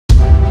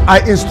I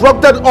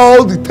instructed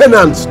all the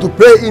tenants to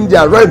pay in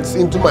their rents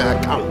into my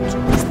account.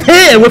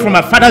 Stay away from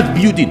my father's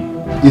building.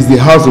 Is the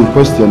house in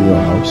question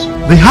your house?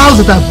 The house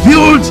that I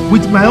built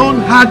with my own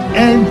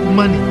hard-earned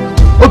money.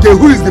 Okay,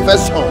 who is the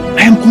first son?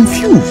 I am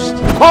confused.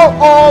 Call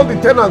all the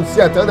tenants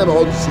here, tell them I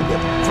want to see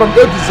them. From A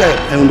to Z.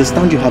 I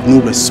understand you have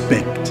no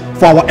respect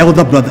for our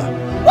elder brother.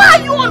 Why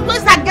are you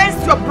always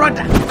against your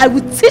brother? I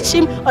will teach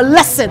him a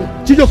lesson.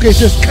 Chijoke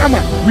is a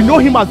scammer. We know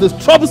him as the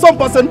troublesome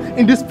person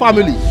in this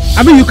family.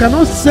 I mean, you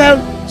cannot sell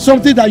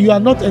something that you are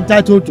not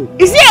entitled to.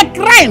 Is it a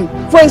crime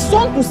for a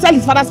son to sell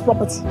his father's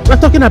property? We're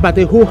talking about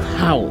a whole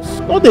house,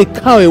 not a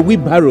cow, a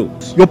wheelbarrow.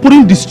 You're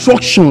putting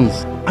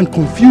destructions and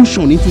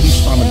confusion into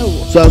this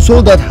family. So I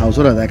sold that house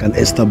so that I can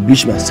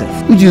establish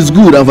myself, which is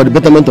good and for the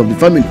betterment of the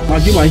family.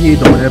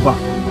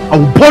 I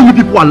will burn you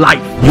people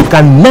alive. You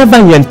can never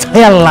in your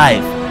entire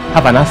life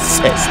have an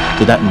access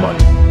to that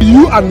money.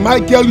 You and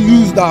Michael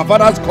used our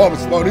father's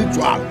corpse for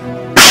ritual.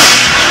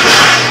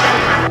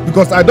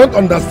 Because I don't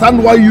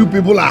understand why you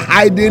people are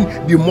hiding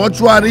the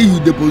mortuary you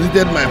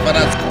deposited my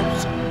father's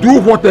corpse. Do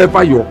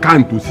whatever you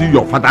can to see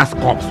your father's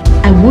corpse.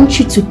 I want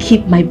you to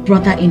keep my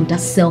brother in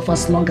that cell for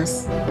as long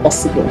as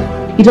possible.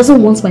 He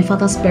doesn't want my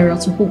father's burial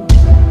to hold.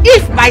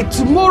 If by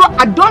tomorrow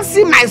I don't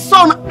see my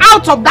son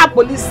out of that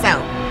police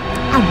cell,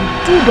 I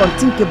will do the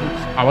unthinkable.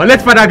 Our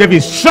late father gave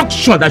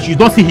instruction that you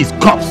don't see his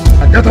corpse.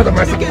 Get out of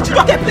my sight.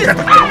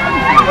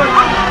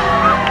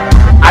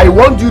 I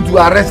want you to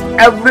arrest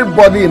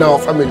everybody in our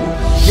family.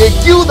 They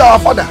killed our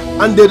father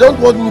and they don't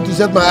want me to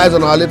set my eyes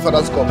on our late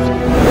father's corpse.